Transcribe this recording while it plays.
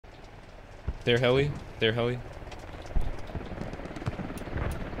They're heli. They're heli.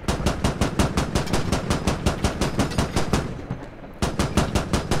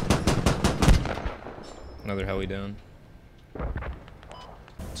 Another heli down.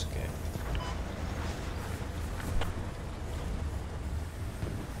 It's okay.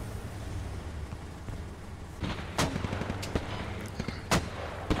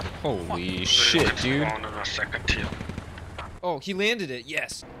 Holy shit, dude. Oh, he landed it.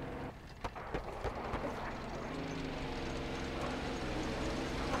 Yes.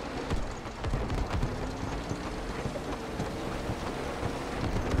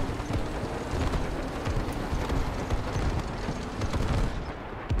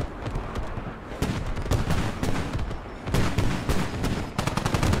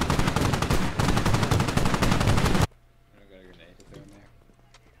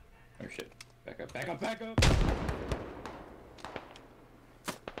 Back up!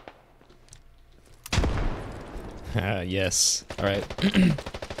 Yes. Alright.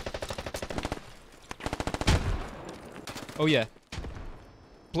 Oh yeah.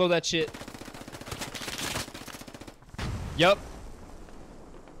 Blow that shit. Yup.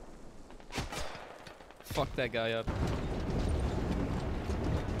 Fuck that guy up.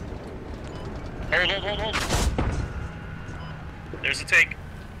 Hold. There's a tank.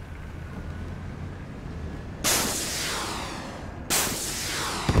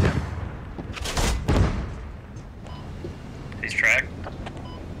 He's tracked.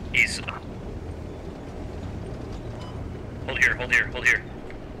 He's... Hold here. Hold.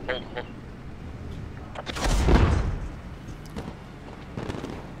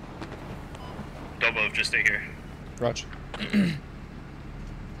 Don't move, just stay here. Roger.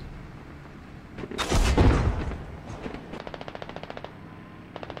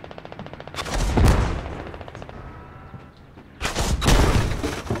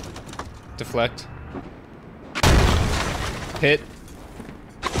 Deflect. Hit.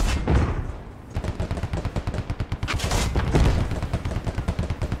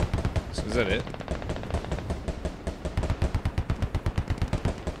 So is that it?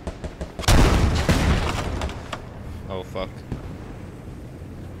 Oh fuck.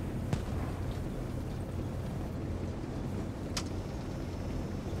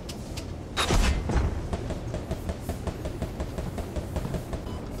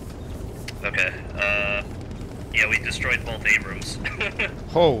 Okay, yeah, we destroyed both Abrams.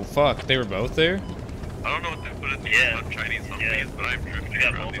 Oh fuck, they were both there? I don't know what they put in the Chinese on these, but I'm drifting We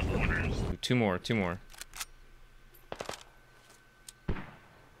got around these multiple corners. Two more.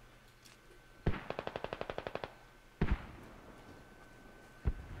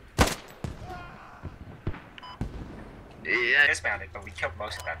 Yeah, dismounted, but we killed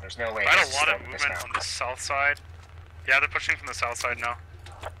most of them. There's no way. I had a lot of movement on the south side. Yeah, they're pushing from the south side now.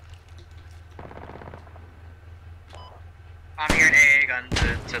 I'm hearing AA gun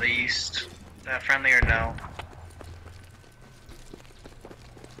to the east. Friendly or no?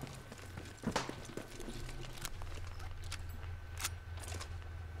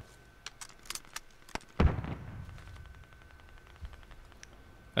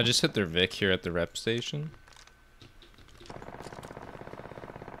 I just hit their Vic here at the rep station.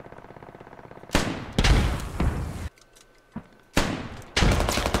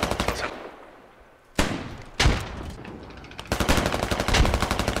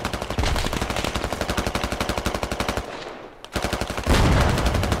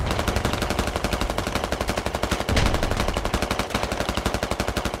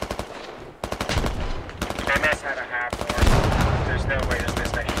 MS had a half more. There's no way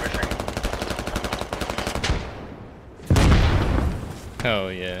this thing pushing.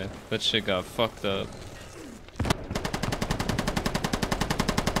 Hell yeah, that shit got fucked up.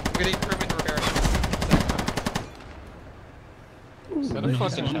 Getting proven repair. Is that a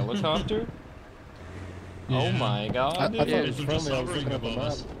fucking helicopter? Yeah. Oh my god. I thought it was Just friendly, I was hovering looking at the above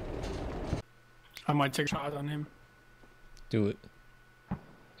map. us. I might take a shot on him. Do it.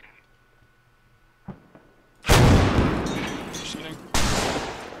 Shooting.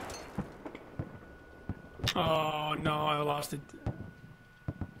 Oh no, I lost it.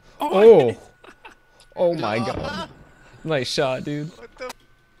 Oh! Oh my god. Nice shot, dude. What the?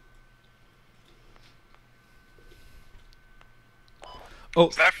 Oh,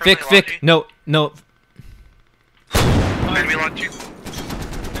 Is that friendly Vic, Logi? no. Enemy launch you.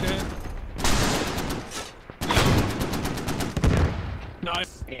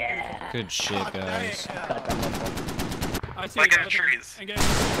 Nice. Good shit, guys. I see Like in it. the trees. Engage.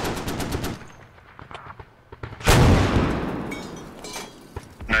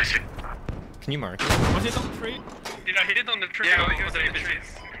 Nice. Can you mark it? Was it on the tree? You know, he did on the tree. Yeah, he was in the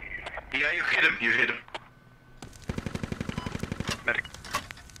trees. Yeah, you hit him. You hit him. Medic.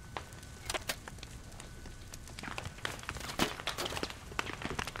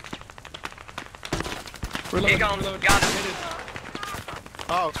 Reload, Got reload. it. Hit it.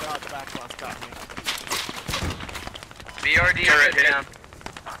 Oh god, the backlash got me. BRD Turret hit hit. down.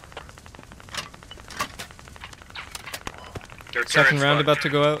 Their Second turret's round fucked. about to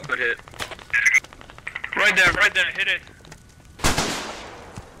go out. Good hit. Right there, hit it.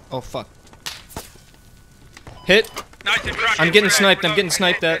 Oh fuck. Hit. Nice and drop. I'm getting sniped. I'm getting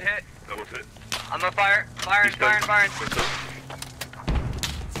sniped Hit, at. hit. Double hit. I'm a firing.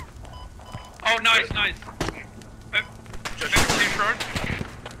 Oh, nice. Just Too short.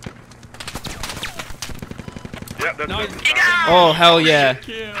 yeah, that's Nice. it. Oh hell yeah.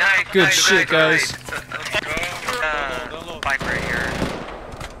 Kill. Nice, Good nice, shit, nice, guys. Fight right here.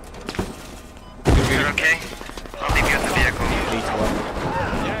 You're okay? I'll leave you in the vehicle.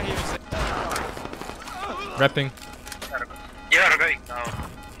 Yeah, he was. Repping. Yeah, okay. Oh.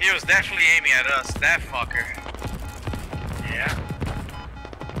 He was definitely aiming at us, that fucker. Yeah.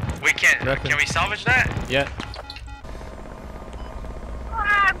 We can't. Repping. Can we salvage that? Yeah.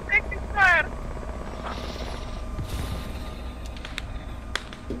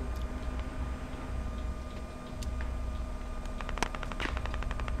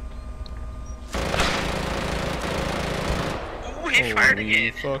 Ooh, he fired Holy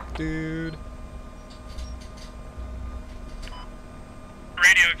again. fuck, dude.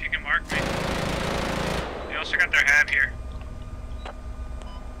 Radio, if you can mark me. They also got their hat here.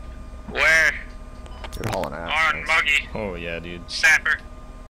 Where? You're hauling ass. On Muggy. Oh yeah, dude. Sapper.